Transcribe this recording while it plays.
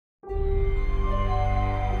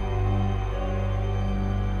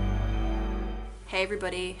Hey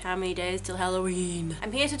everybody, how many days till Halloween?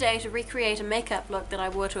 I'm here today to recreate a makeup look that I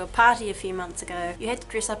wore to a party a few months ago. You had to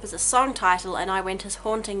dress up as a song title and I went as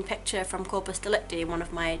Haunting Picture from Corpus Delicti, one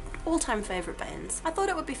of my all-time favourite bands. I thought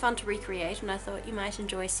it would be fun to recreate and I thought you might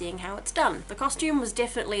enjoy seeing how it's done. The costume was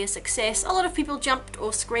definitely a success. A lot of people jumped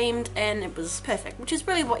or screamed and it was perfect, which is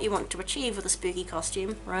really what you want to achieve with a spooky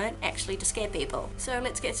costume, right? Actually to scare people. So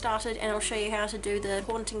let's get started and I'll show you how to do the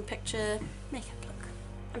Haunting Picture makeup look.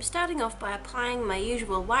 I'm starting off by applying my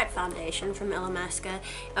usual white foundation from Illamasqua.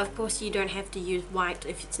 Of course you don't have to use white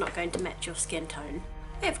if it's not going to match your skin tone.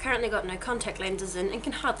 I have currently got no contact lenses in and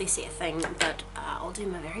can hardly see a thing, but I'll do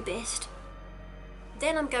my very best.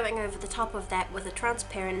 Then I'm going over the top of that with a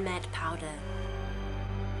transparent matte powder.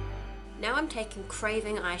 Now I'm taking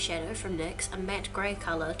Craving eyeshadow from NYX, a matte grey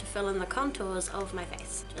colour, to fill in the contours of my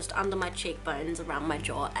face, just under my cheekbones, around my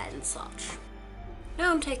jaw and such. Now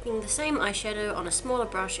I'm taking the same eyeshadow on a smaller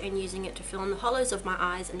brush and using it to fill in the hollows of my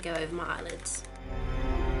eyes and go over my eyelids.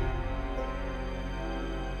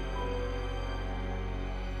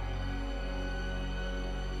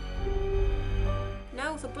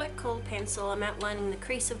 Now with a black kohl pencil I'm outlining the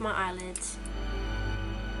crease of my eyelids.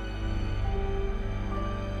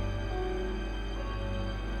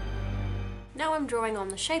 Now I'm drawing on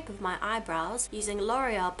the shape of my eyebrows using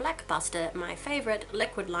L'Oreal Black Buster, my favourite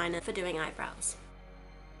liquid liner for doing eyebrows.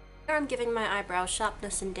 Here I'm giving my eyebrows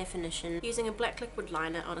sharpness and definition using a black liquid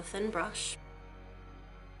liner on a thin brush.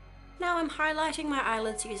 Now I'm highlighting my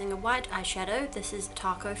eyelids using a white eyeshadow. This is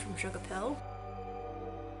Taco from Sugar Pill.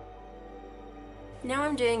 Now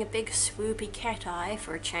I'm doing a big swoopy cat eye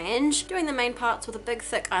for a change, doing the main parts with a big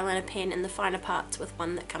thick eyeliner pen and the finer parts with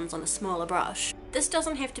one that comes on a smaller brush. This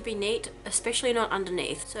doesn't have to be neat, especially not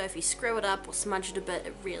underneath, so if you screw it up or smudge it a bit,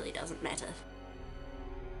 it really doesn't matter.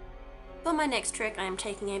 For my next trick I am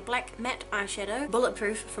taking a black matte eyeshadow,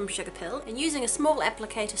 Bulletproof from Sugar Pill, and using a small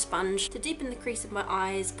applicator sponge to deepen the crease of my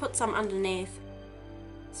eyes, put some underneath,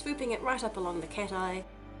 swooping it right up along the cat eye,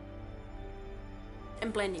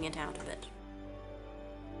 and blending it out a bit.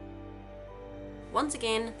 Once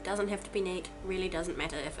again, doesn't have to be neat, really doesn't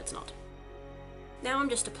matter if it's not. Now I'm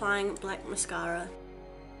just applying black mascara.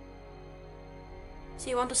 So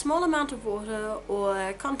you want a small amount of water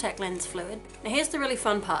or contact lens fluid. Now here's the really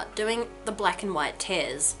fun part, doing the black and white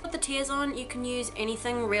tears. With the tears on you can use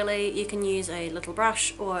anything really. You can use a little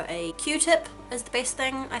brush or a Q-tip is the best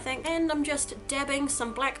thing I think. And I'm just dabbing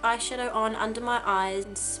some black eyeshadow on under my eyes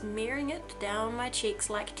and smearing it down my cheeks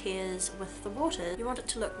like tears with the water. You want it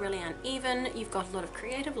to look really uneven. You've got a lot of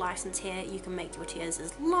creative license here. You can make your tears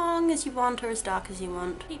as long as you want or as dark as you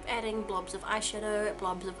want. Keep adding blobs of eyeshadow,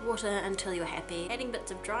 blobs of water until you're happy. Adding bits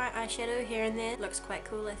of dry eyeshadow here and there looks quite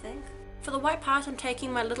cool I think. For the white part I'm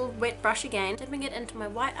taking my little wet brush again, dipping it into my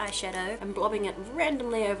white eyeshadow and blobbing it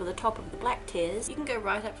randomly over the top of the black tears. You can go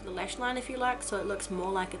right up to the lash line if you like so it looks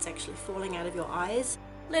more like it's actually falling out of your eyes.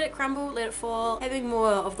 Let it crumble, let it fall. Having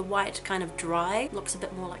more of the white kind of dry looks a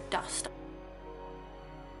bit more like dust.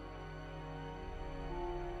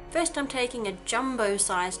 First I'm taking a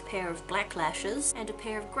jumbo-sized pair of black lashes and a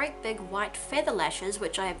pair of great big white feather lashes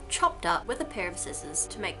which I have chopped up with a pair of scissors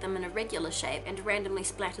to make them in a regular shape and randomly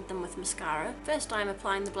splattered them with mascara. First I'm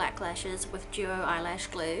applying the black lashes with Duo eyelash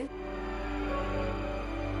glue.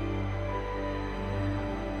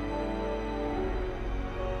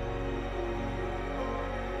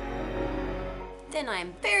 Then I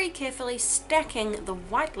am very carefully stacking the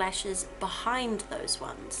white lashes behind those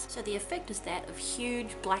ones. So the effect is that of huge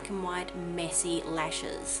black and white messy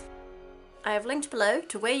lashes. I have linked below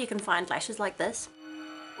to where you can find lashes like this.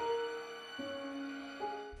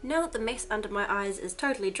 Now that the mess under my eyes is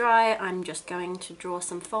totally dry, I'm just going to draw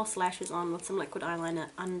some false lashes on with some liquid eyeliner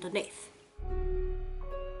underneath.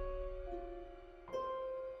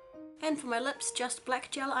 And for my lips, just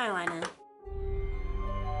black gel eyeliner.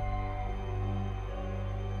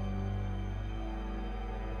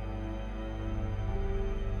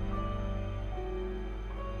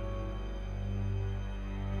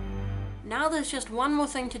 Now there's just one more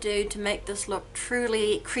thing to do to make this look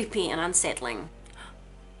truly creepy and unsettling.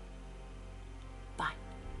 Bye.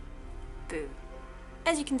 Boo.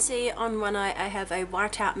 As you can see, on one eye I have a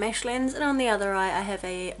whiteout mesh lens and on the other eye I have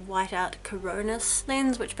a whiteout Coronis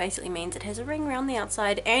lens, which basically means it has a ring around the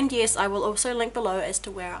outside. And yes, I will also link below as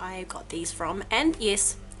to where I got these from. And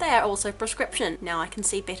yes, they are also prescription. Now I can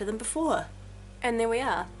see better than before. And there we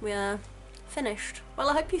are. We are finished. Well,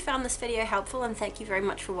 I hope you found this video helpful and thank you very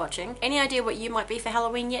much for watching. Any idea what you might be for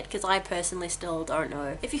Halloween yet? Because I personally still don't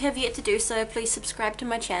know. If you have yet to do so, please subscribe to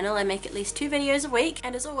my channel. I make at least 2 videos a week.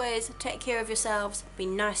 And as always, take care of yourselves, be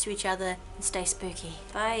nice to each other, and stay spooky.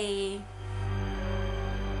 Bye!